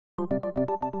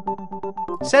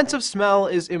Sense of smell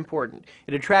is important.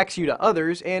 It attracts you to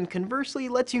others and conversely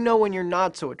lets you know when you're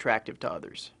not so attractive to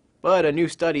others. But a new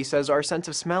study says our sense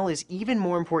of smell is even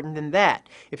more important than that.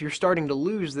 If you're starting to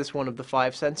lose this one of the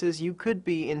five senses, you could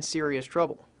be in serious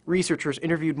trouble. Researchers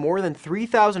interviewed more than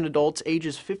 3,000 adults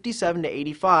ages 57 to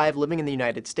 85 living in the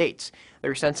United States.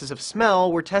 Their senses of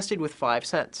smell were tested with five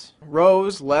scents: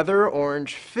 rose, leather,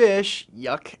 orange, fish,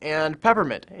 yuck, and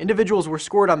peppermint. Individuals were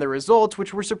scored on their results,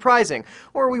 which were surprising,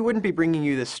 or we wouldn't be bringing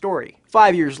you this story.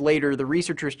 5 years later, the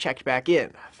researchers checked back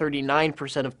in.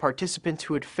 39% of participants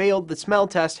who had failed the smell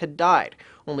test had died.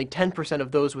 Only 10%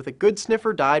 of those with a good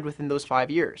sniffer died within those 5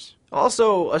 years.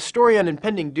 Also, a story on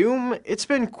impending doom, it's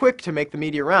been quick to make the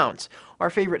media rounds. Our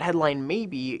favorite headline may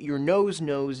be, "Your nose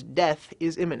knows death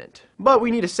is imminent." But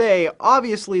we need to say,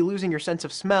 obviously losing your sense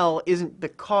of smell isn't the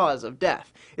cause of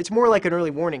death. It's more like an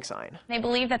early warning sign. They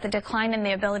believe that the decline in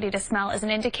the ability to smell is an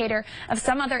indicator of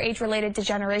some other age-related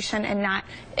degeneration and not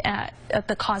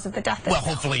the cause of the death. Well,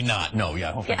 hopefully not. No,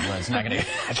 yeah, hopefully it's not going to,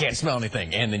 I can't smell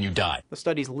anything, and then you die. The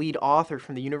study's lead author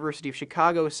from the University of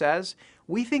Chicago says,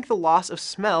 "We think the loss of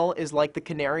smell is like the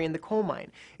canary in the coal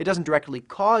mine. It doesn't directly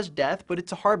cause death, but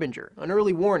it's a harbinger, an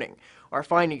early warning. Our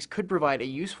findings could provide a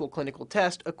useful clinical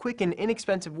test, a quick and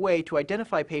inexpensive way to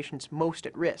identify patients most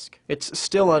at risk." It's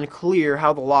still unclear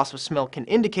how the loss of smell can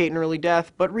indicate an early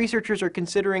death, but researchers are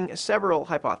considering several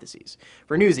hypotheses.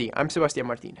 For Newsy, I'm Sebastián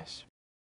Martínez.